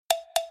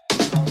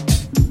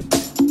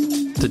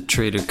The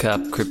Trader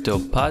Cop Crypto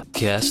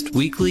Podcast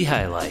Weekly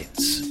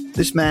Highlights.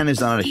 This man has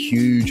done a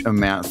huge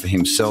amount for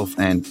himself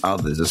and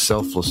others. A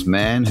selfless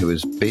man who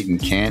has beaten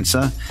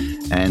cancer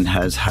and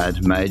has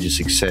had major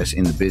success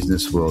in the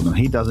business world. And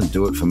he doesn't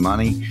do it for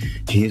money.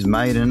 He has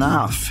made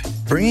enough.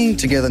 Bringing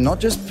together not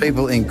just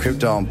people in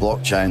crypto and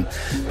blockchain,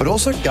 but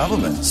also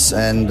governments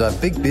and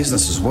big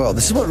business as well.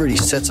 This is what really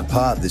sets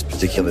apart this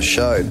particular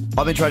show.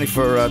 I've been trading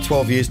for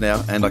 12 years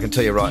now, and I can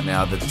tell you right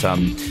now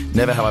that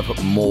never have I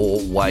put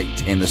more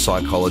weight in the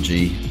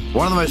psychology.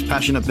 One of the most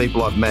passionate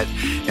people I've met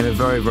in a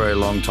very, very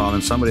long time,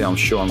 and somebody I'm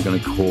sure I'm going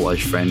to call a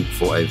friend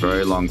for a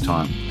very long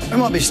time. We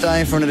might be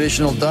staying for an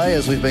additional day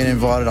as we've been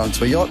invited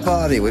onto a yacht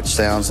party, which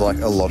sounds like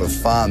a lot of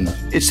fun.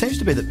 It seems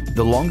to be that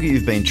the longer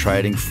you've been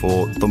trading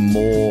for, the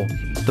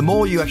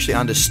more you actually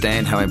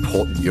understand how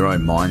important your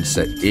own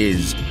mindset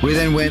is. We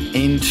then went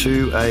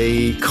into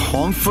a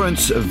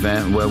conference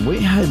event where we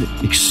had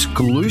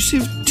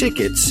exclusive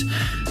tickets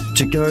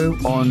to go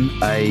on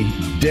a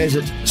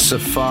desert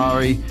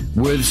safari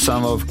with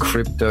some of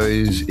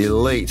crypto's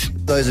elite.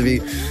 Those of you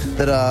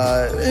that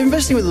are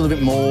investing with a little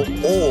bit more,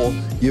 or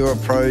you're a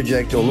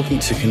project or looking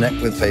to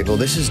connect with people,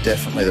 this is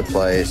definitely the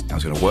place. I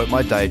was going to work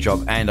my day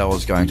job and I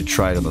was going to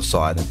trade on the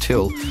side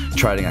until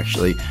trading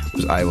actually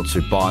was able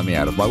to buy me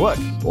out of my work.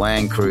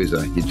 Land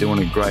Cruiser, you're doing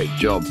a great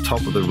job. Top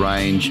of the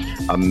range,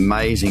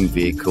 amazing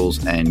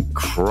vehicles, and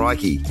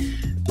crikey,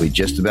 we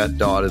just about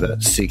died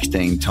about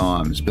 16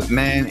 times. But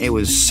man, it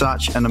was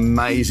such an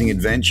amazing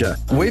adventure.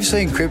 We've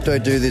seen crypto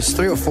do this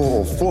 3 or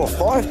 4 or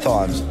 5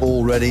 times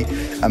already,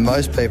 and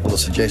most people are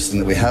suggesting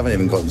that we haven't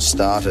even gotten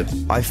started.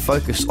 I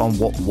focus on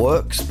what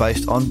works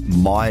based on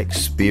my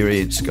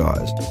experience,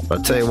 guys. But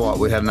I tell you what,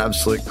 we had an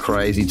absolute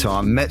crazy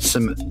time. Met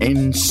some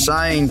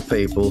insane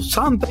people,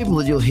 some people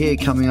that you'll hear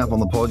coming up on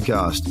the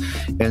podcast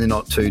in the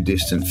not too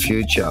distant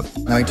future.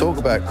 Now, we talk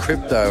about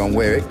crypto and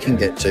where it can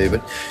get to,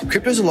 but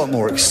crypto's a lot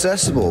more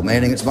accessible,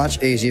 meaning it's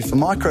much easier for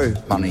micro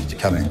money to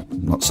come in.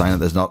 I'm not saying that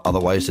there's not other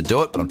ways to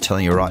do it, but I'm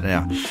telling you right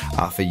now,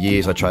 for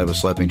years I traded with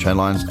sloping trend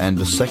lines, and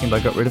the second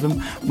I got rid of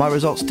them, my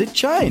results did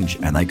change,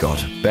 and they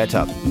got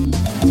better.